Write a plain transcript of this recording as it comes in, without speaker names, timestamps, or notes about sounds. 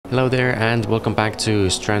Hello there and welcome back to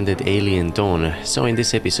Stranded Alien Dawn. So in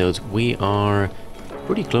this episode we are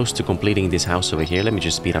pretty close to completing this house over here. Let me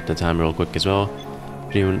just speed up the time real quick as well.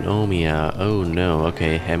 Pneumonia, oh no,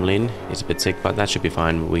 okay, Emmeline is a bit sick, but that should be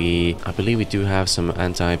fine. I believe we do have some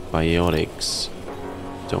antibiotics.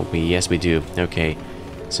 Don't we? Yes we do. Okay,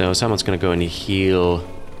 so someone's gonna go and heal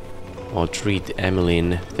or treat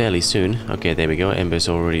Emmeline fairly soon. Okay, there we go. Ember's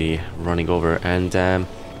already running over and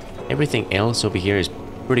everything else over here is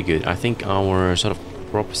pretty good. I think our sort of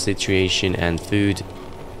crop situation and food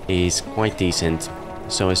is quite decent.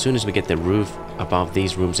 So as soon as we get the roof above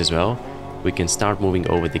these rooms as well, we can start moving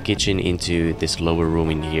over the kitchen into this lower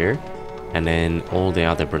room in here, and then all the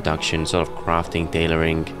other production, sort of crafting,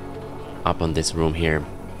 tailoring, up on this room here.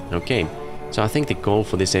 Okay, so I think the goal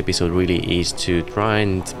for this episode really is to try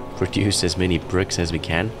and produce as many bricks as we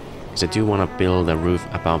can, because I do want to build a roof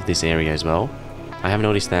above this area as well. I have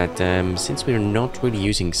noticed that since we're not really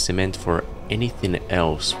using cement for anything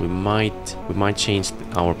else, we might change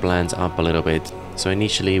our plans up a little bit. So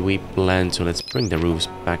initially we plan to, let's bring the roofs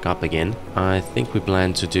back up again. I think we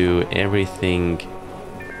plan to do everything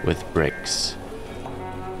with bricks.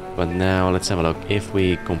 But now let's have a look. If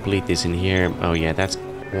we complete this in here, oh yeah, that's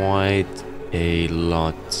quite a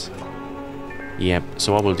lot. Yep,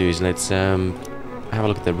 so what we'll do is let's have a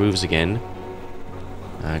look at the roofs again.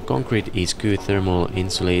 Concrete is good thermal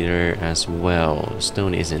insulator as well.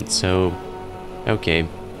 Stone isn't. So, okay,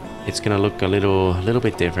 it's gonna look a little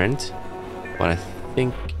bit different, but I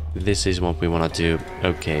think this is what we want to do.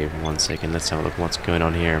 Okay, one second. Let's have a look what's going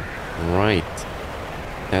on here. Right,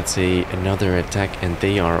 that's another attack, and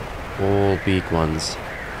they are all big ones.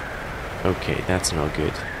 Okay, that's not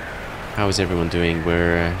good. How is everyone doing?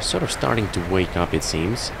 We're sort of starting to wake up, it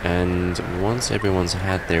seems, and once everyone's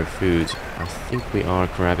had their food, I think we are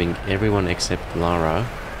grabbing everyone except Lara.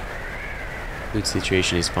 Food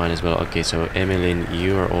situation is fine as well. Okay, so Emmeline,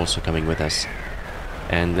 you are also coming with us,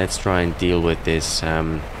 and let's try and deal with this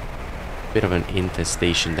bit of an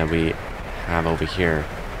infestation that we have over here.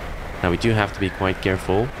 Now we do have to be quite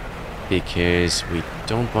careful because we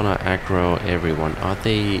don't want to aggro everyone. Are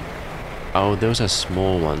they... Oh, those are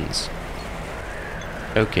small ones.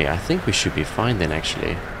 Okay, I think we should be fine then,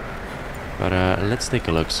 actually. But let's take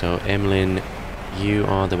a look. So, Emmeline, you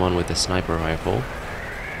are the one with the sniper rifle.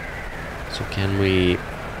 So can we...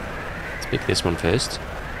 Let's pick this one first.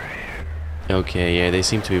 Okay, yeah, they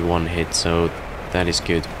seem to be one hit, so that is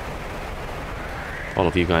good. All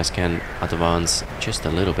of you guys can advance just a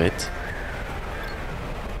little bit.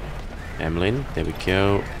 Emmeline, there we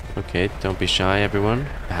go. Okay, don't be shy, everyone.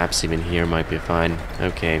 Perhaps even here might be fine.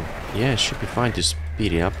 Okay, yeah, it should be fine to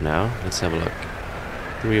speed it up now. Let's have a look.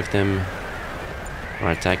 3 of them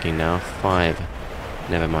are attacking now. 5.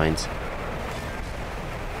 Never mind.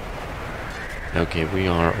 Okay, we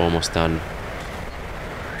are almost done.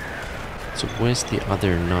 So where's the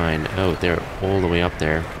other 9? Oh, they're all the way up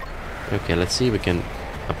there. Okay, let's see if we can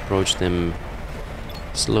approach them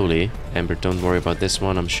slowly. Ember, don't worry about this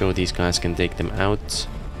one. I'm sure these guys can take them out.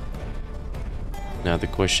 Now the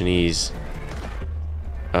question is...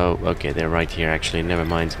 Oh, okay, they're right here actually, never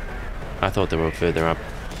mind. I thought they were further up.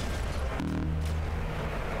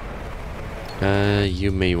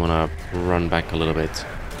 You may wanna run back a little bit.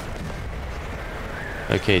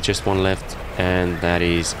 Okay, just one left, and that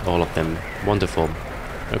is all of them. Wonderful.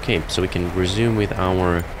 Okay, so we can resume with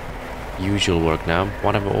our usual work now.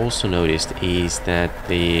 What I've also noticed is that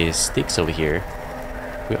the sticks over here,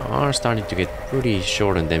 we are starting to get pretty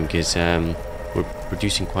short on them because we're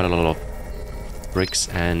producing quite a lot of bricks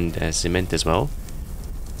and cement as well.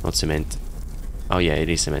 Not cement. Oh yeah, it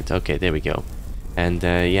is cement. Okay, there we go. And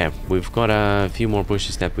yeah, we've got a few more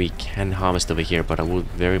bushes that we can harvest over here, but I would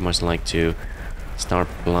very much like to start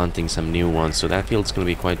planting some new ones. So that field's going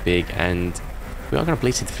to be quite big, and we are going to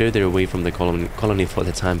place it further away from the colony for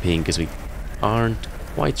the time being, because we aren't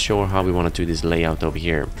quite sure how we want to do this layout over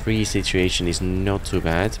here. Tree situation is not too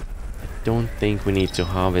bad. I don't think we need to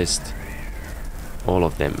harvest all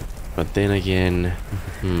of them. But then again,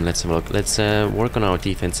 let's have a look. Let's work on our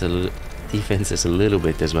defenses a little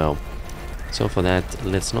bit as well. So for that,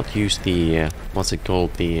 let's not use the, what's it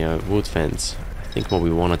called, the wood fence. I think what we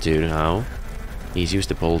want to do now is use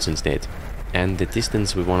the poles instead. And the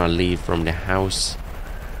distance we want to leave from the house,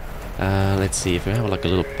 let's see, if we have like a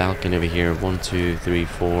little balcony over here, 1, 2, 3,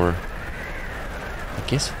 4. I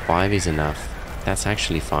guess 5 is enough. That's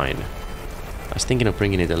actually fine. I was thinking of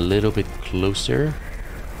bringing it a little bit closer.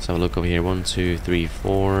 So look over here, 1, 2, 3,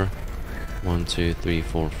 4. 1, 2, 3,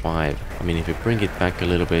 4, 5. I mean, if we bring it back a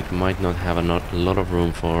little bit, might not have a lot of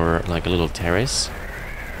room for like a little terrace.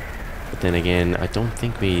 But then again, I don't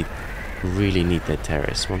think we really need that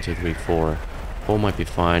terrace. 1, 2, 3, 4. 4 might be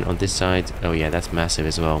fine. On this side, oh yeah, that's massive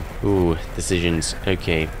as well. Ooh, decisions.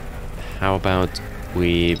 Okay, how about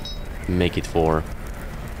we make it 4?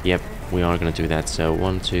 Yep, we are gonna do that. So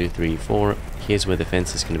 1, 2, 3, 4. Here's where the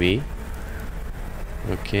fence is gonna be.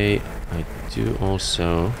 Okay, I do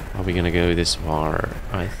also... Are we gonna go this far?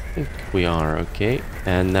 I think we are, okay.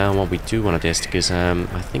 And now what we do want to test, because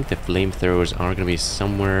I think the flamethrowers are gonna be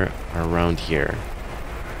somewhere around here.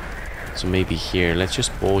 So maybe here. Let's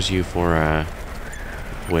just pause you for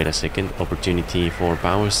wait a second. Opportunity for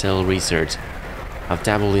power cell research. I've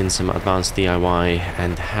dabbled in some advanced DIY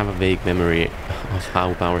and have a vague memory of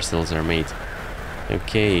how power cells are made.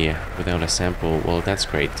 Okay, without a sample. Well, that's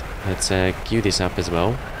great. Let's queue this up as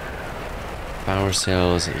well. Power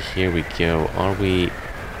cells, here we go. Are we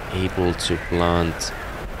able to plant?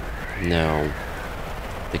 No.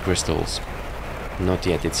 The crystals. Not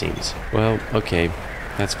yet, it seems. Well, okay.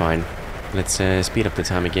 That's fine. Let's speed up the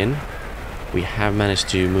time again. We have managed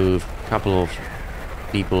to move a couple of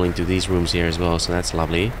people into these rooms here as well, so that's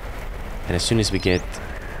lovely. And as soon as we get...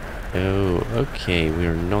 Oh, okay,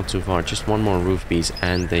 we're not too far. Just one more roof piece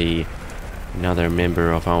and another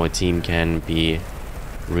member of our team can be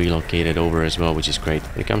relocated over as well, which is great.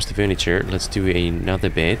 When it comes to furniture, let's do another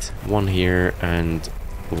bed. One here and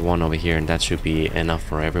one over here, and that should be enough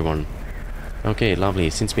for everyone. Okay, lovely.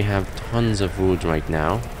 Since we have tons of wood right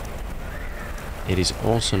now, it is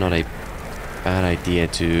also not a bad idea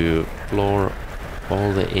to floor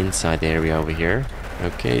all the inside area over here.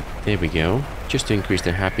 Okay, there we go. Just to increase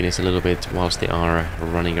their happiness a little bit whilst they are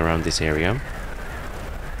running around this area.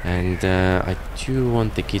 And I do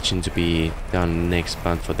want the kitchen to be done next,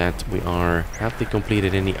 but for that we are... Have they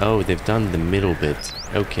completed any... Oh, they've done the middle bit.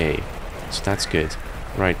 Okay, so that's good.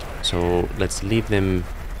 Right, so let's leave them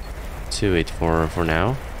to it for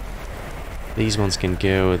now. These ones can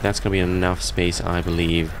go. That's gonna be enough space, I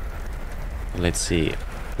believe. Let's see.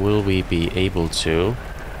 Will we be able to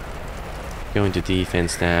go into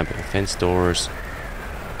defense tab, fence doors?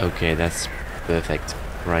 Okay, that's perfect.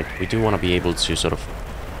 Right, we do want to be able to sort of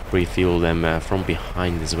refuel them from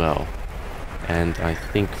behind as well. And I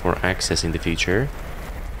think for access in the future,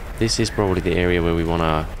 this is probably the area where we want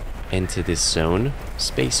to enter this zone.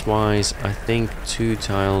 Space-wise, I think 2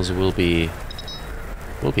 tiles will be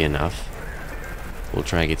enough. We'll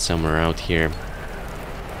drag it somewhere out here.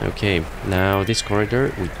 Okay, now this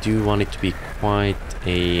corridor, we do want it to be quite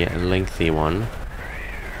a lengthy one.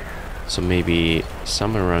 So maybe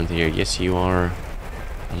somewhere around here. Yes, you are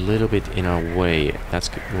a little bit in our way. That's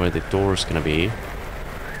where the door's gonna be.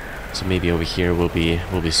 So maybe over here will be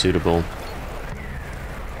suitable.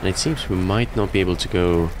 And it seems we might not be able to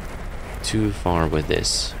go too far with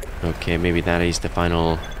this. Okay, maybe that is the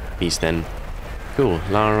final piece then. Cool,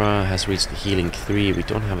 Lara has reached healing 3. We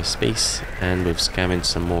don't have a space, and we've scavenged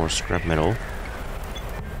some more scrap metal.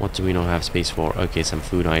 What do we not have space for? Okay, some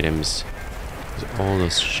food items. All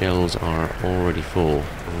those shelves are already full.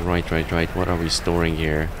 Right. What are we storing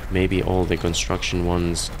here? Maybe all the construction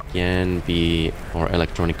ones can be... or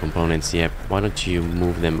electronic components. Yep, why don't you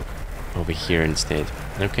move them over here instead?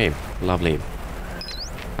 Okay, lovely.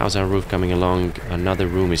 How's our roof coming along? Another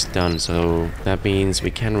room is done, so that means we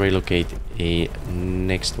can relocate a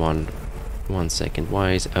next one. 1 second.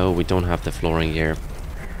 Why is... Oh, we don't have the flooring here.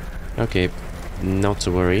 Okay, not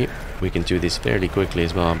to worry. We can do this fairly quickly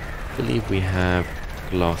as well. I believe we have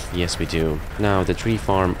cloth. Yes, we do. Now, the tree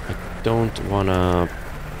farm. I don't want to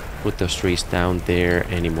put those trees down there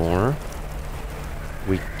anymore.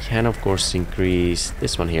 We can, of course, increase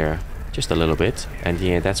this one here just a little bit. And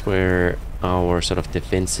yeah, that's where our sort of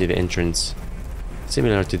defensive entrance,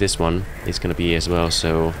 similar to this one, is going to be as well.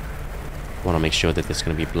 So want to make sure that there's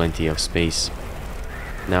going to be plenty of space.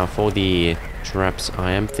 Now for the traps,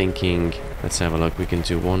 I am thinking, let's have a look. We can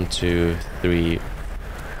do 1, 2, 3,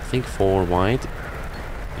 I think 4 wide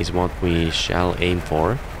is what we shall aim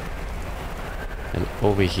for. And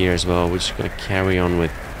over here as well, we're just going to carry on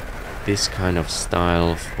with this kind of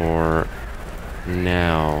style for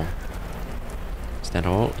now. Is that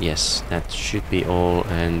all? Yes, that should be all.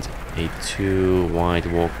 And a 2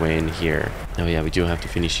 wide walkway in here. Oh yeah, we do have to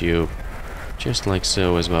finish you just like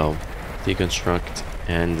so as well. Deconstruct,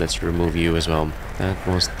 and let's remove you as well. That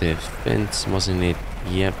was the fence, wasn't it?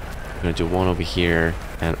 Yep. We're gonna do one over here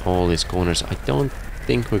and all these corners. I don't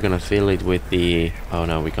think we're gonna fill it with the... Oh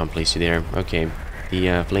no, we can't place you there. Okay. The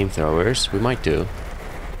flamethrowers, we might do.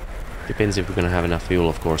 Depends if we're gonna have enough fuel,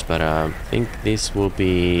 of course, but I think this will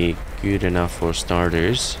be good enough for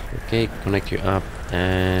starters. Okay, connect you up,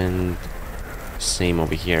 and same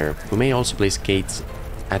over here. We may also place gates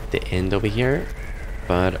at the end over here,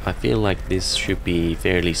 but I feel like this should be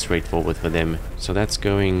fairly straightforward for them. So that's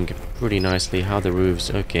going pretty nicely. How the roofs?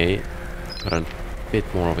 Okay, got a bit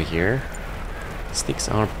more over here. Sticks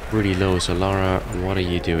are pretty low, so Lara, what are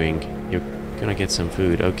you doing? You're gonna get some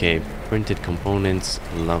food. Okay, printed components,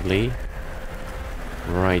 lovely.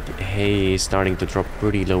 Right, hay is starting to drop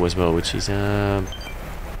pretty low as well, which is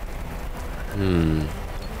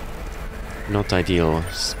not ideal.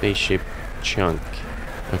 Spaceship chunk.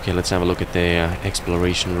 Okay, let's have a look at the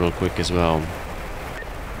exploration real quick as well.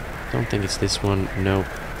 Don't think it's this one. Nope.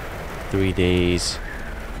 3 days.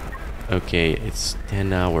 Okay, it's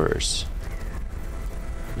 10 hours.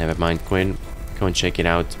 Never mind, Quinn. Go and check it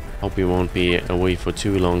out. Hope we won't be away for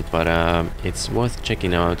too long, but it's worth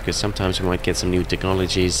checking out because sometimes we might get some new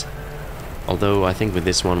technologies. Although I think with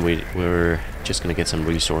this one we're just gonna get some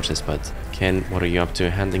resources. But Ken, what are you up to?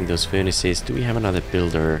 Handling those furnaces. Do we have another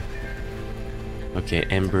builder? Okay,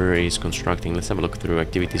 Ember is constructing. Let's have a look through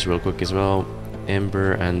activities real quick as well.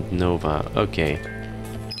 Ember and Nova. Okay,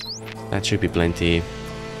 that should be plenty.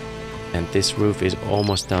 And this roof is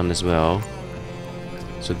almost done as well.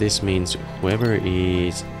 So this means whoever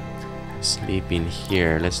is sleeping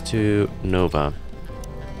here, let's do Nova.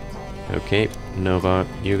 Okay, Nova,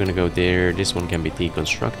 you're gonna go there. This one can be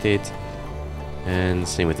deconstructed. And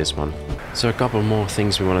same with this one. So a couple more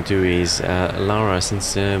things we want to do is Lara,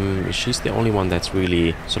 since she's the only one that's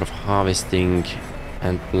really sort of harvesting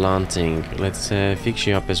and planting, let's fix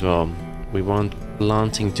you up as well. We want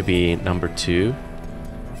planting to be number 2.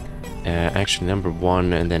 Actually number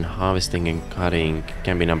 1, and then harvesting and cutting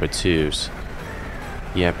can be number 2s.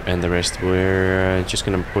 Yep, and the rest we're just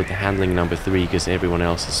gonna put handling number 3 because everyone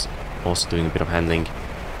else is also doing a bit of handling.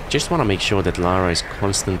 Just want to make sure that Lara is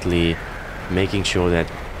constantly making sure that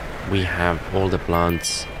we have all the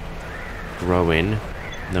plants growing.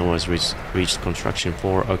 Noah's reached construction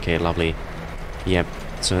 4. Okay, lovely. Yep,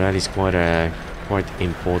 so that is quite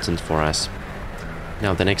important for us.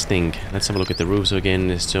 Now the next thing, let's have a look at the roofs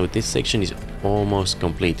again. So this section is almost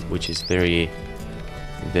complete, which is very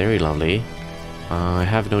lovely. I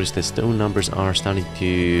have noticed that stone numbers are starting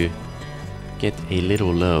to get a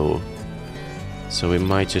little low, so we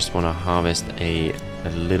might just want to harvest a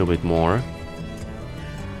little bit more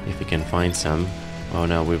if we can find some. Oh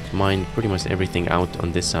no, we've mined pretty much everything out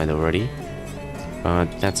on this side already,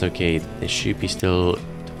 but that's okay. There should be still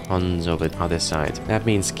tons over the other side. That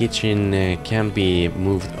means kitchen can be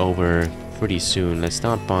moved over pretty soon. Let's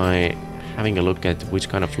start by having a look at which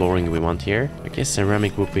kind of flooring we want here. I guess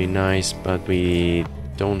ceramic would be nice, but we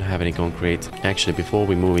don't have any concrete. Actually, before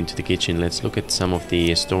we move into the kitchen, let's look at some of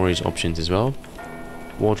the storage options as well.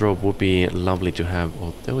 Wardrobe would be lovely to have,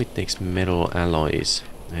 although it takes metal alloys.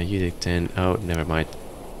 You take 10. Oh, never mind.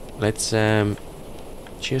 Let's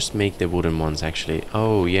just make the wooden ones actually.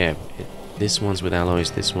 Oh yeah, this one's with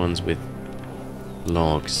alloys, this one's with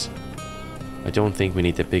logs. I don't think we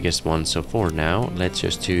need the biggest one, so for now let's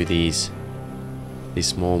just do these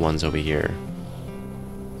small ones over here.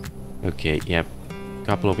 Okay, yep,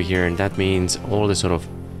 couple over here, and that means all the sort of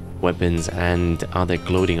weapons and other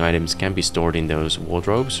clothing items can be stored in those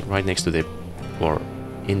wardrobes right next to the, or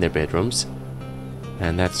in their bedrooms,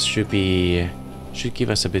 and that should give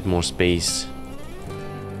us a bit more space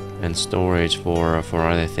and storage for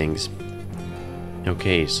other things.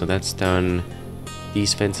 Okay, so that's done.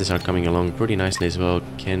 These fences are coming along pretty nicely as well.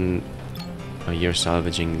 You're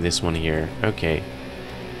salvaging this one here. Okay,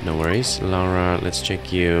 no worries. Laura, let's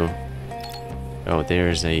check you. Oh,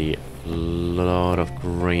 there's a lot of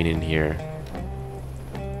grain in here.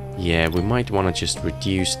 Yeah, we might want to just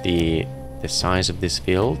reduce the size of this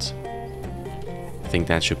field. I think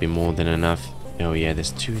that should be more than enough. Oh yeah,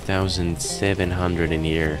 there's 2,700 in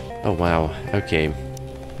here. Oh wow, okay.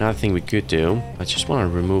 Another thing we could do, I just want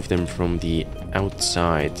to remove them from the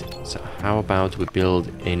outside. So how about we build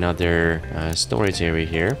another storage area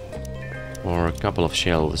here, or a couple of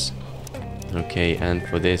shelves. Okay, and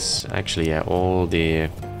for this, actually, yeah, all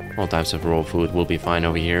types of raw food will be fine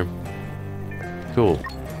over here. Cool.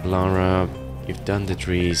 Lara, you've done the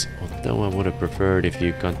trees, although I would have preferred if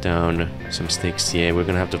you cut down some sticks. Yeah, we're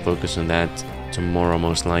gonna have to focus on that tomorrow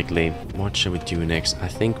most likely. What shall we do next? I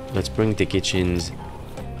think let's bring the kitchens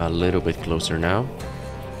a little bit closer now.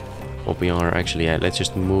 What we are actually at, let's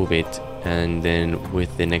just move it, and then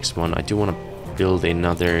with the next one I do want to build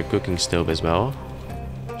another cooking stove as well,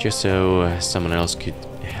 just so someone else could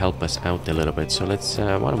help us out a little bit. So let's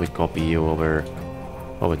why don't we copy you over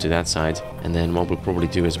to that side, and then what we'll probably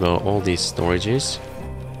do as well, all these storages,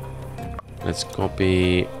 let's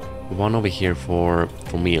copy one over here for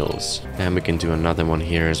meals, and we can do another one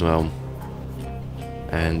here as well.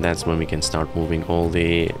 And that's when we can start moving all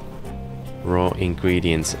the raw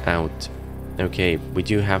ingredients out. Okay, we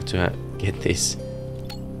do have to get this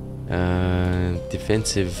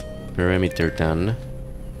defensive perimeter done.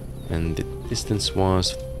 And the distance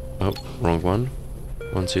was... oh, wrong one.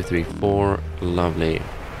 1, 2, 3, 4. Lovely.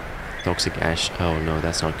 Toxic ash. Oh no,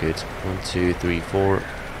 that's not good. 1, 2, 3, 4.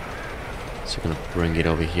 So I'm gonna bring it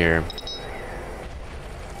over here.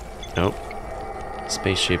 Oh.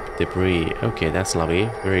 Spaceship debris. Okay, that's lovely.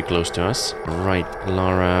 Very close to us. Right,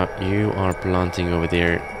 Lara, you are planting over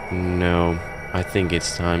there. No, I think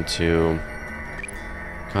it's time to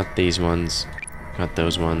cut these ones, cut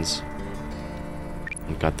those ones,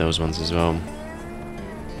 and cut those ones as well.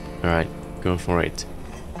 Alright, go for it.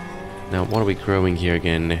 Now, what are we growing here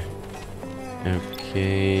again?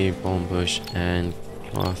 Okay, bomb bush and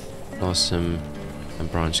cloth blossom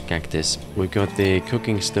and branch cactus. We got the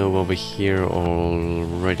cooking stove over here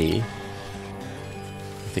already.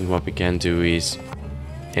 I think what we can do is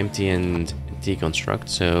empty and deconstruct,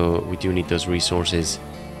 so we do need those resources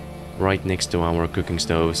right next to our cooking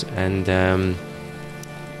stoves. And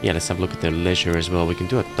yeah, let's have a look at the leisure as well. We can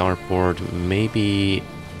do a dartboard, maybe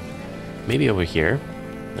over here.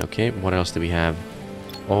 Okay, what else do we have?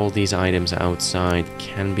 All these items outside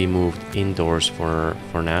can be moved indoors for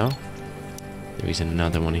now. There is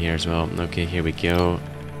another one here as well. Okay, here we go.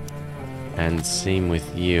 And same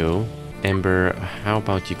with you. Ember, how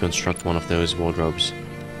about you construct one of those wardrobes?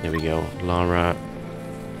 There we go. Lara.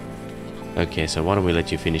 Okay, so why don't we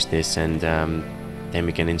let you finish this, and then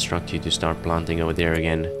we can instruct you to start planting over there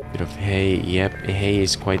again. Bit of hay. Yep, hay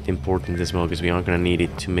is quite important as well, because we are gonna need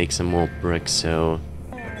it to make some more bricks, so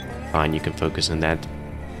fine, you can focus on that.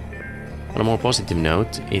 On a more positive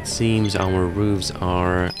note, it seems our roofs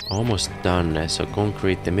are almost done. So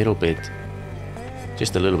concrete, the middle bit,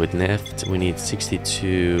 just a little bit left. We need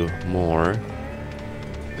 62 more.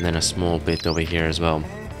 And then a small bit over here as well.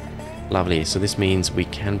 Lovely. So this means we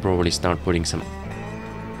can probably start putting some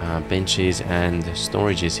benches and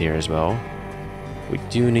storages here as well. We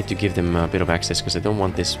do need to give them a bit of access, because I don't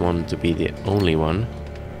want this one to be the only one.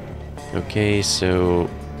 Okay, so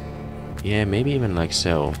yeah, maybe even like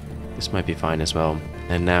so. This might be fine as well.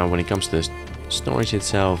 And now when it comes to the storage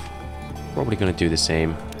itself, probably gonna do the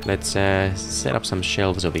same. Let's set up some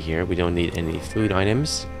shelves over here. We don't need any food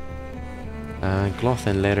items. Cloth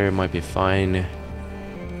and leather might be fine.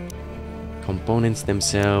 Components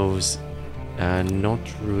themselves, not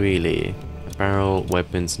really. Apparel,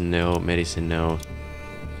 weapons, no. Medicine, no.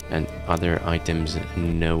 And other items,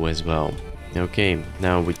 no as well. Okay,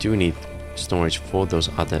 now we do need storage for those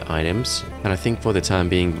other items, and I think for the time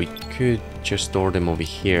being we could just store them over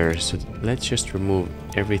here. So let's just remove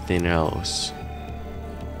everything else.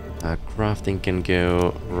 Crafting can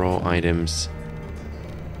go. Raw items,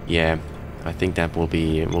 yeah, I think that will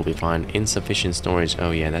be fine. Insufficient storage.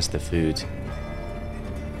 Oh yeah, that's the food.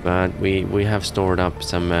 But we have stored up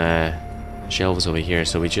some shelves over here,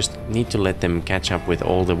 so we just need to let them catch up with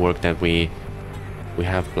all the work that we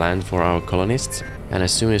have planned for our colonists. And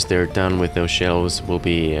as soon as they're done with those shelves, we'll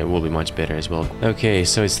be much better as well. Okay,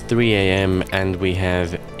 so it's 3 AM and we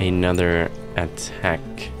have another attack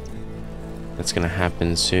that's gonna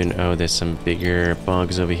happen soon. Oh, there's some bigger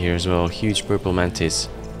bugs over here as well. Huge purple mantis.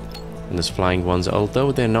 And those flying ones,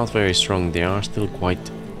 although they're not very strong, they are still quite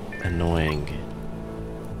annoying.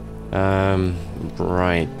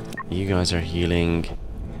 Right. You guys are healing.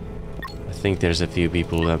 I think there's a few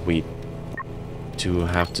people that we to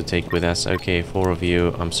have to take with us. Okay, 4 of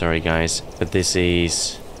you. I'm sorry guys, but this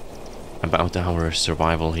is about our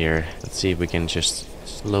survival here. Let's see if we can just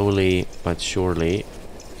slowly but surely.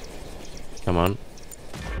 Come on.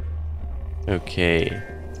 Okay,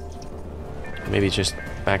 maybe just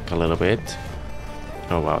back a little bit.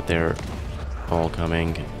 Oh wow, they're all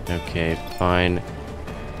coming. Okay, fine.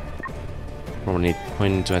 Probably need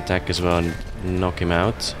Quinn to attack as well and knock him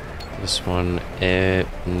out. This one,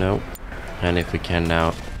 no. And if we can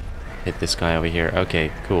now hit this guy over here.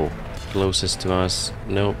 Okay, cool. Closest to us.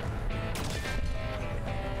 Nope.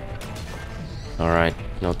 Alright,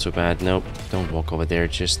 not too bad. Nope, don't walk over there.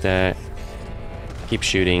 Just keep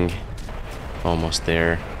shooting. Almost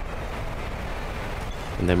there.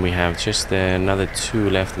 And then we have just another 2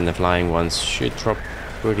 left, and the flying ones should drop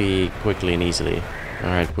pretty quickly and easily.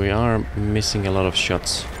 Alright, we are missing a lot of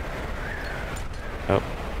shots. Oh,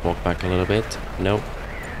 walk back a little bit. Nope.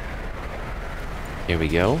 Here we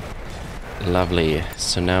go. Lovely.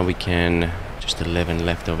 So now we can... just 11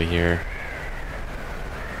 left over here.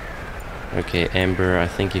 Okay, Ember, I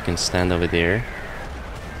think you can stand over there.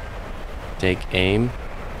 Take aim.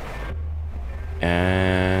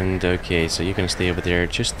 And okay, so you can stay over there.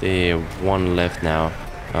 Just 1 left now.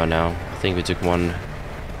 Oh no, I think we took 1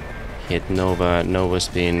 hit Nova. Nova's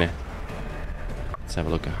been... Let's have a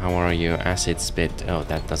look. How are you? Acid spit. Oh,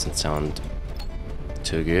 that doesn't sound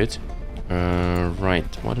too good. Right.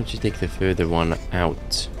 Why don't you take the further one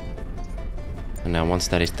out? And now once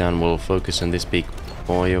that is done, we'll focus on this big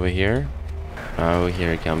boy over here. Oh,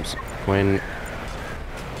 here it comes. Gwen,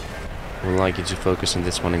 would like you to focus on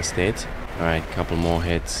this one instead. Alright, couple more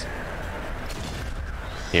hits.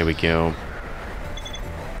 Here we go.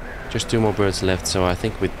 Just 2 more birds left, so I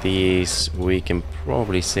think with these we can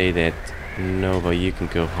probably say that Nova, you can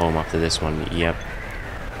go home after this one. Yep.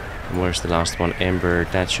 And where's the last one? Ember,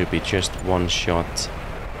 that should be just 1 shot.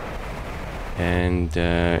 And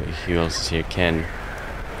who else is here? Ken,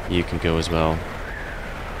 you can go as well.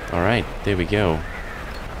 Alright, there we go.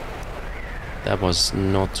 That was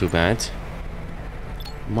not too bad.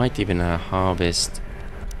 Might even harvest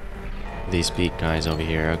these big guys over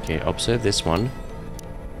here. Okay, observe this one.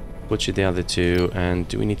 Butcher the other 2. And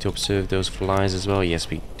do we need to observe those flies as well? Yes,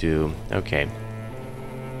 we do. Okay.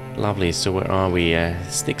 Lovely. So where are we?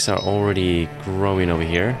 Sticks are already growing over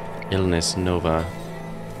here. Illness, Nova.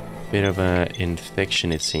 Bit of an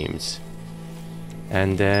infection, it seems.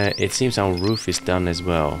 And it seems our roof is done as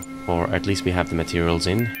well. Or at least we have the materials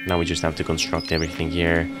in. Now we just have to construct everything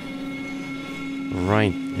here.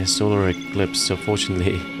 Right, a solar eclipse. So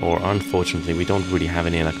fortunately, or unfortunately, we don't really have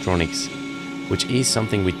any electronics. Which is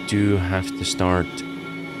something we do have to start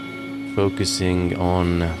focusing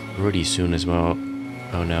on pretty soon as well.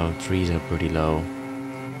 Oh no, trees are pretty low.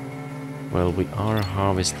 Well, we are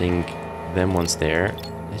harvesting them ones there.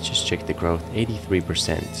 Let's just check the growth.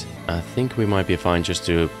 83%. I think we might be fine just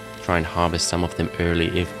to try and harvest some of them early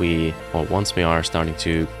if we... Or once we are starting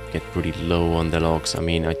to get pretty low on the logs. I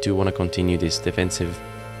mean, I do want to continue this defensive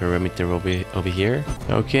perimeter over here.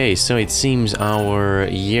 Okay, so it seems our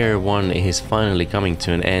year 1 is finally coming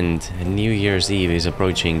to an end. New Year's Eve is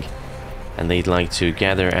approaching. And they'd like to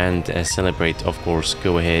gather and celebrate. Of course,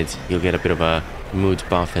 go ahead. You'll get a bit of a mood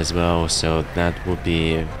buff as well. So that would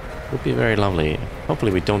be very lovely.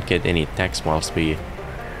 Hopefully we don't get any attacks whilst we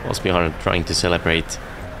are trying to celebrate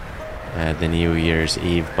the New Year's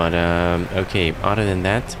Eve. But okay, other than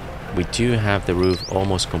that, we do have the roof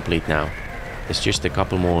almost complete now. There's just a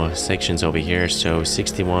couple more sections over here, so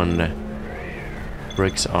 61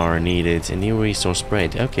 bricks are needed. A new resource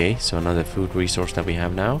spread. Okay, so another food resource that we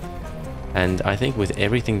have now. And I think with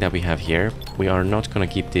everything that we have here, we are not gonna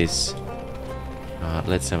keep this.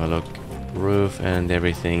 Let's have a look. Roof and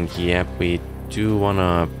everything. Yep, we do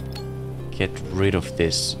wanna get rid of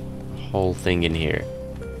this whole thing in here.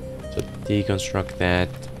 So deconstruct that.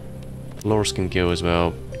 Floors can go as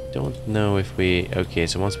well. Don't know if we... Okay,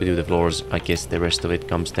 so once we do the floors, I guess the rest of it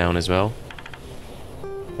comes down as well.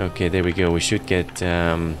 Okay, there we go. We should get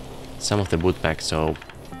some of the wood back, so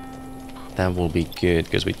that will be good,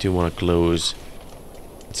 because we do want to close.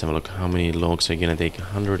 Let's have a look. How many logs are gonna take?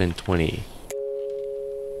 120.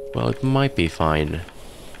 Well, it might be fine.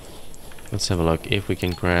 Let's have a look if we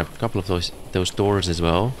can grab a couple of those doors as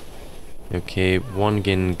well. Okay, one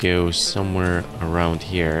can go somewhere around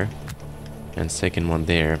here. And second one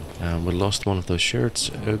there. We lost one of those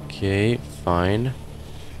shirts. Okay, fine.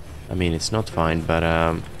 I mean, it's not fine, but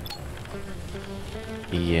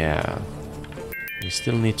yeah. We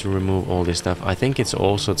still need to remove all this stuff. I think it's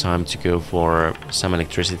also time to go for some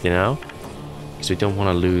electricity now. Because we don't want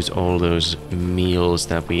to lose all those meals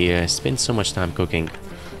that we spend so much time cooking.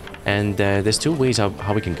 And there's 2 ways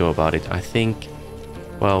how we can go about it. I think,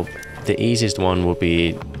 well, the easiest one would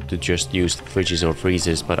be to just use fridges or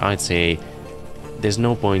freezers. But I'd say there's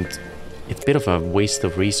no point. It's a bit of a waste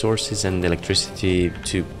of resources and electricity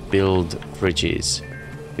to build fridges.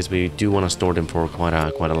 Because we do want to store them for quite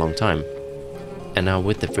a long time. And now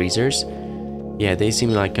with the freezers, yeah, they seem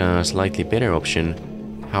like a slightly better option.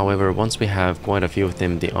 However, once we have quite a few of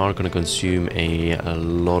them, they are going to consume a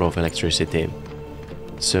lot of electricity.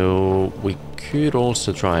 So we could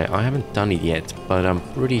also try, I haven't done it yet, but I'm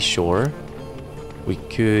pretty sure we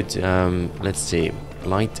could, let's see,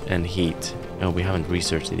 light and heat. Oh, we haven't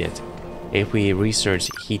researched it yet. If we research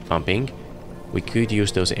heat pumping, we could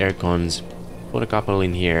use those air cons, put a couple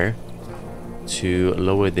in here to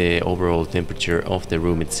lower the overall temperature of the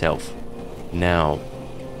room itself. Now,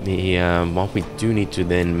 what we do need to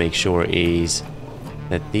then make sure is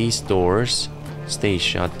that these doors stay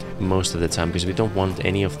shut most of the time, because we don't want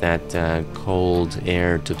any of that cold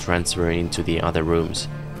air to transfer into the other rooms.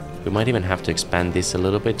 We might even have to expand this a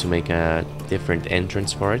little bit to make a different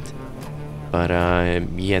entrance for it. But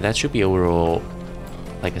yeah, that should be overall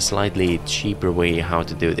like a slightly cheaper way how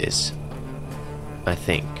to do this, I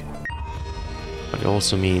think. But it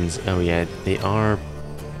also means, oh yeah,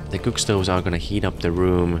 the cook stoves are gonna heat up the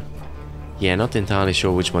room Yeah, not entirely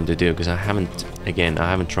sure which one to do, because I haven't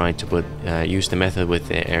tried to use the method with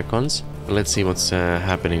the air cons. But let's see what's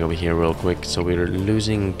happening over here real quick. So we're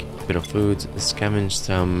losing a bit of food, scavenge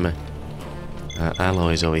some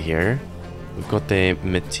alloys over here. We've got the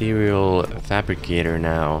material fabricator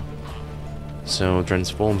now. So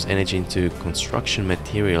transforms energy into construction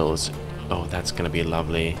materials. Oh, that's gonna be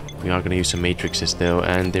lovely. We are gonna use some matrices though,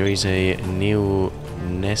 and there is a new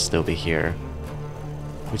nest over here,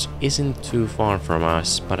 which isn't too far from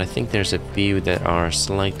us, but I think there's a few that are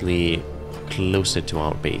slightly closer to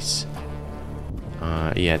our base.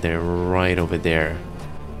 Yeah, they're right over there.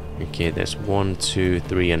 Okay, there's 1, 2,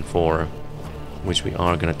 3, and 4, which we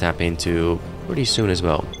are gonna tap into pretty soon as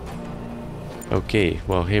well. Okay,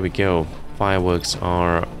 well, here we go. Fireworks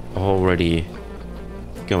are already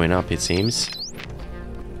going up, it seems.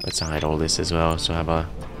 Let's hide all this as well, so have a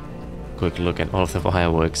quick look at all of the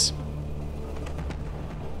fireworks.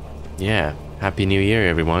 Yeah, Happy New Year,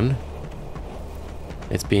 everyone.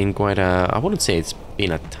 It's been quite a... I wouldn't say it's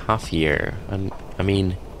been a tough year. I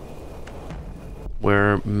mean,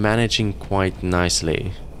 we're managing quite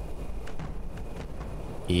nicely.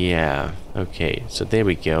 Yeah, okay, so there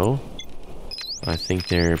we go. I think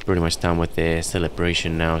they're pretty much done with the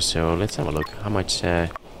celebration now, so let's have a look. How much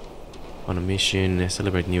on a mission,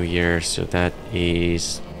 celebrate New Year, so that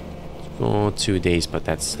is 2 days, but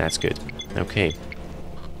that's good. Okay.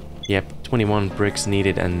 Yep, 21 bricks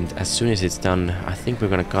needed, and as soon as it's done, I think we're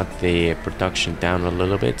gonna cut the production down a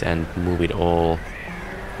little bit and move it all,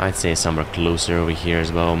 I'd say, somewhere closer over here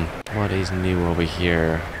as well. What is new over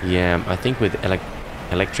here? Yeah, I think with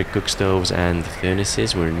electric cook stoves and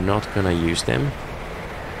furnaces, we're not gonna use them,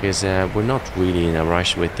 because we're not really in a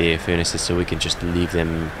rush with the furnaces, so we can just leave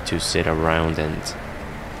them to sit around,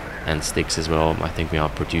 and sticks as well. I think we are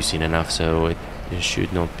producing enough, so it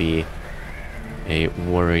should not be a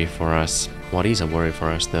worry for us. What is a worry for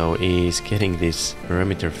us though is getting this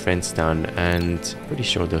perimeter fence done, and pretty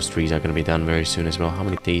sure those trees are going to be done very soon as well. How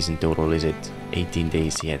many days in total is it? 18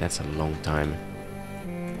 days. Yeah, that's a long time.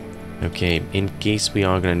 Okay, in case we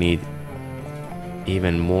are going to need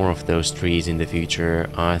even more of those trees in the future,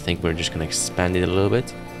 I think we're just going to expand it a little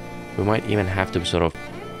bit. We might even have to sort of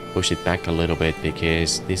push it back a little bit,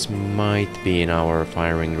 because this might be in our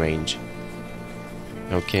firing range.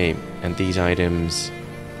 Okay, and these items,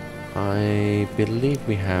 I believe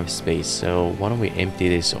we have space, so why don't we empty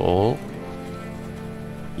this all?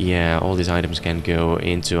 Yeah, all these items can go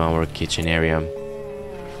into our kitchen area.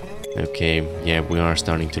 Okay, yeah, we are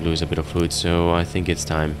starting to lose a bit of food, so I think it's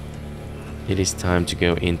time. It is time to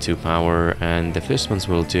go into power, and the first ones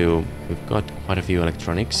we'll do, we've got quite a few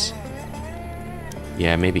electronics.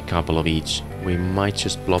 Yeah, maybe a couple of each. We might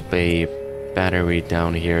just plop a battery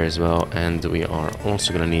down here as well, and we are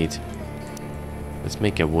also gonna need... Let's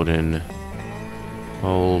make a wooden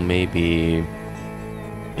hole, maybe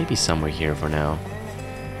somewhere here for now.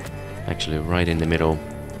 Actually, right in the middle.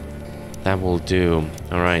 That will do.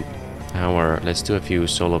 Alright, power. Let's do a few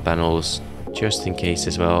solar panels just in case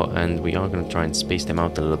as well, and we are gonna try and space them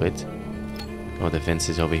out a little bit. Oh, the fence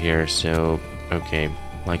is over here, so okay,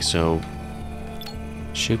 like so.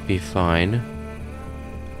 Should be fine.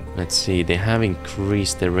 Let's see, they have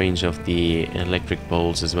increased the range of the electric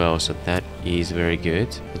poles as well, so that is very good.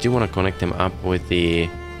 I do want to connect them up with the...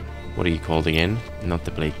 what are you called again? Not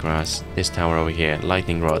the blade grass. This tower over here,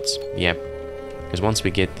 lightning rods. Yep. Because once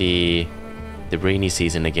we get the rainy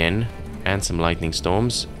season again, and some lightning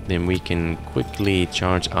storms, then we can quickly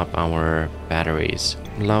charge up our batteries.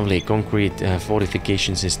 Lovely, concrete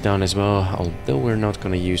fortifications is done as well, although we're not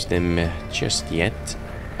going to use them just yet.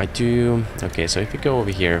 I do... okay, so if you go over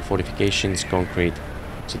here, fortifications, concrete,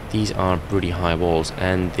 so these are pretty high walls,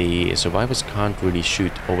 and the survivors can't really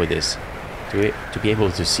shoot over this. To be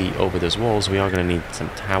able to see over those walls, we are going to need some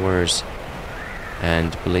towers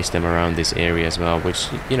and place them around this area as well, which,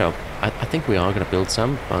 you know, I think we are going to build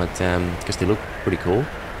some, but because they look pretty cool.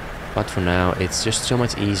 But for now, it's just so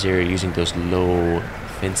much easier using those low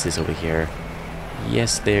fences over here.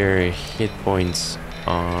 Yes, their hit points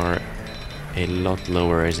are a lot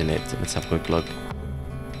lower, isn't it? Let's have a quick look.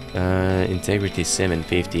 Integrity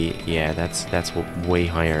 750. Yeah, that's way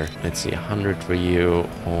higher. Let's see, 100 for you,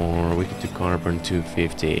 or we could do carbon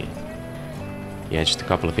 250. Yeah, just a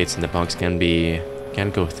couple of hits in the box can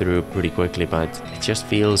go through pretty quickly, but it just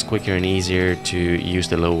feels quicker and easier to use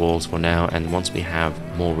the low walls for now. And once we have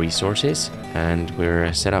more resources and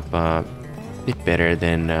we're set up a bit better,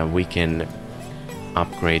 then we can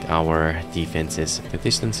upgrade our defenses. The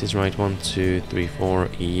distance is right, 1, 2, 3, 4.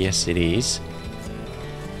 Yes, it is.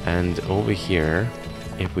 And over here,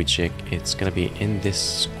 if we check, it's gonna be in this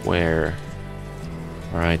square.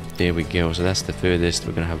 Alright, there we go. So that's the furthest.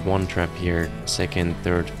 We're gonna have one trap here, second,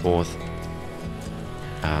 third, fourth.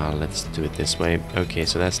 Let's do it this way. Okay,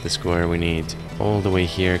 so that's the square we need. All the way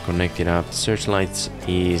here, connected up. Searchlights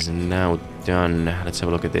is now done. Let's have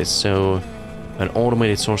a look at this. So, an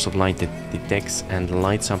automated source of light that detects and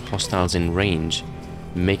lights up hostiles in range,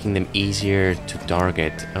 making them easier to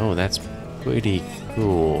target. Oh, that's pretty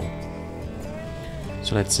cool.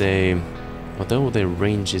 So let's say, although the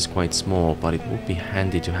range is quite small, but it would be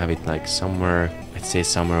handy to have it like somewhere, let's say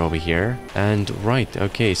somewhere over here. And right,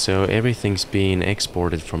 okay, so everything's being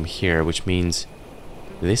exported from here, which means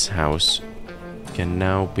this house can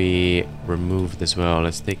now be removed as well.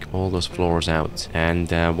 Let's take all those floors out.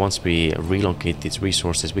 And once we relocate these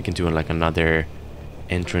resources, we can do like another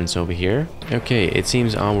entrance over here. Okay, it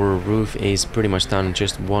seems our roof is pretty much done.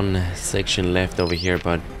 Just one section left over here,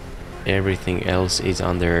 but everything else is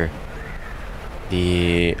under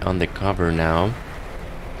the cover now.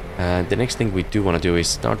 The next thing we do want to do is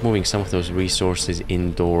start moving some of those resources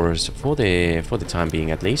indoors for the time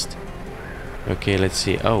being at least. Okay, let's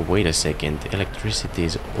see. Oh, wait a second. Electricity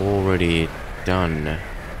is already done.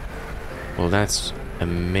 Well, that's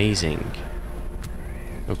amazing.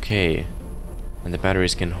 Okay. And the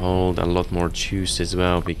batteries can hold a lot more juice as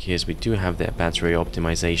well, because we do have the battery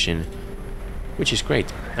optimization, which is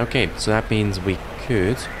great. Okay, so that means we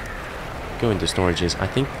could go into storages. I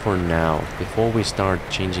think for now, before we start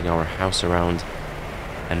changing our house around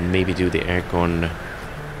and maybe do the aircon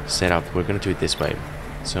setup, we're going to do it this way.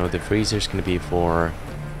 So the freezer is going to be for,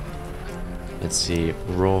 let's see,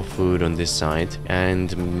 raw food on this side,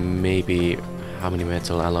 and maybe how many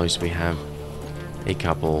metal alloys we have? A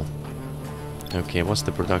couple. Okay, what's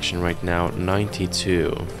the production right now?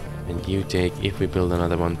 92. And you take, if we build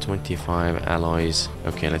another one, 25 alloys.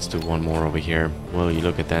 Okay, let's do one more over here. Well, you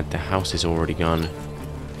look at that, the house is already gone.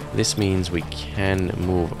 This means we can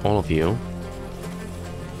move all of you.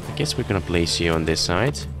 I guess we're gonna place you on this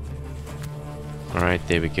side. Alright,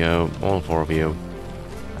 there we go. All four of you.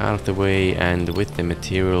 Out of the way, and with the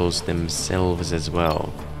materials themselves as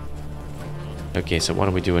well. Okay, so why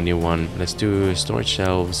don't we do a new one? Let's do storage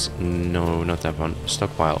shelves. No, not that one.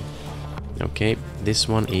 Stockpile. Okay, this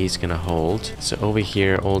one is gonna hold. So over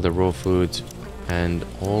here, all the raw food and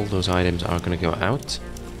all those items are gonna go out.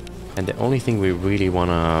 And the only thing we really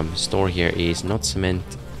wanna store here is not cement,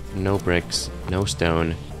 no bricks, no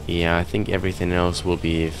stone. Yeah, I think everything else will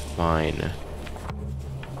be fine.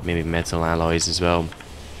 Maybe metal alloys as well.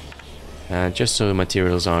 Just so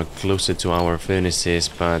materials are closer to our furnaces,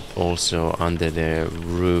 but also under the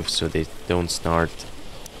roof, so they don't start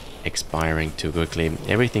expiring too quickly.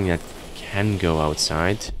 Everything that can go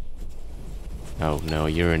outside. Oh no,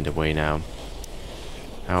 you're in the way now.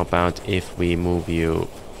 How about if we move you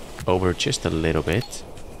over just a little bit,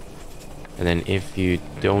 and then if you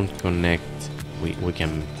don't connect, we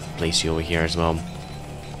can place you over here as well.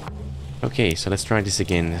 Okay, so let's try this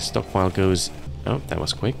again. Stockpile goes, oh, that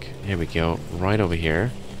was quick. Here we go, right over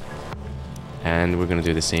here. And we're gonna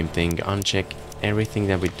do the same thing. Uncheck everything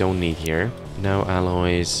that we don't need here. No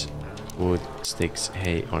alloys, wood, sticks,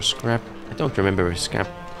 hay, or scrap. I don't remember if scrap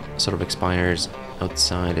sort of expires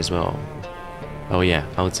outside as well. Oh yeah,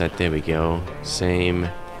 outside, there we go. Same.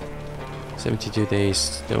 72 days,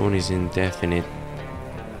 stone is indefinite.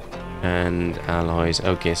 And alloys,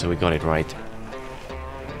 okay, so we got it right.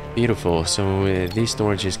 Beautiful, so these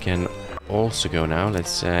storages can also go now.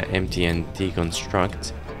 Let's empty and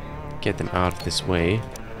deconstruct. Get them out of this way.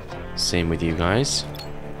 Same with you guys.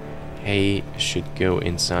 Hay should go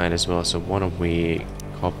inside as well, so why don't we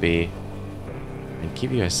copy and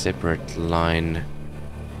give you a separate line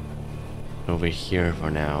over here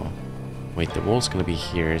for now. Wait, the wall's gonna be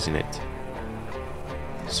here, isn't it?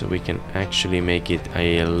 So we can actually make it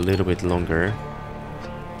a little bit longer.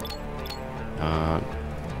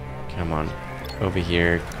 Come on, over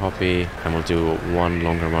here, copy, and we'll do one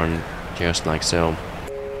longer one, just like so.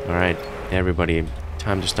 Alright, everybody,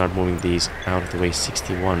 time to start moving these out of the way.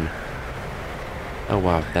 61. Oh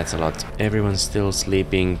wow, that's a lot. Everyone's still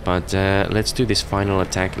sleeping, but let's do this final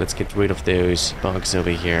attack. Let's get rid of those bugs over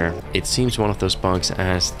here. It seems one of those bugs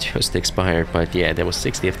has just expired, but yeah, there was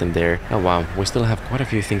 60 of them there. Oh wow, we still have quite a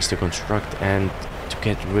few things to construct and to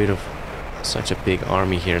get rid of such a big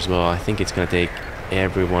army here as well. I think it's gonna take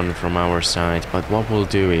everyone from our side, but what we'll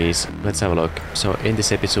do is, let's have a look. So in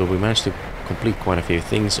this episode we managed to complete quite a few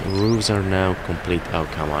things. Roofs are now complete. Oh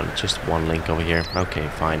come on, just one link over here. Okay,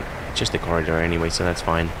 fine, just a corridor anyway, so that's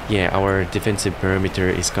fine. Yeah, our defensive perimeter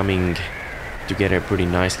is coming together pretty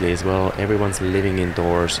nicely as well. Everyone's living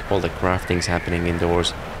indoors, all the crafting's happening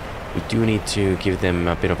indoors. We do need to give them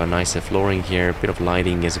a bit of a nicer flooring here, a bit of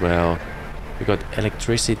lighting as well. We got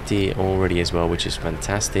electricity already as well, which is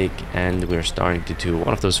fantastic, and we're starting to do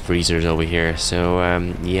one of those freezers over here. So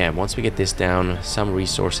yeah, once we get this down, some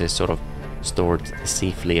resources sort of stored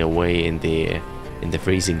safely away in the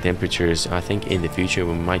freezing temperatures, I think in the future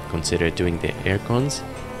we might consider doing the air cons.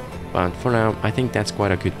 But for now, I think that's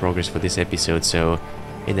quite a good progress for this episode. So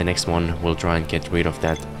in the next one, we'll try and get rid of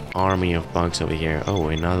that army of bugs over here. Oh,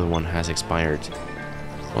 another one has expired.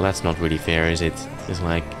 Well, that's not really fair, is it? There's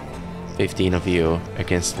like 15 of you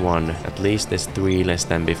against 1. At least there's 3 less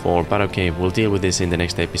than before. But okay, we'll deal with this in the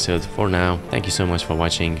next episode. For now, thank you so much for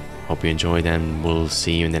watching. Hope you enjoyed, and we'll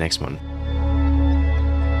see you in the next one.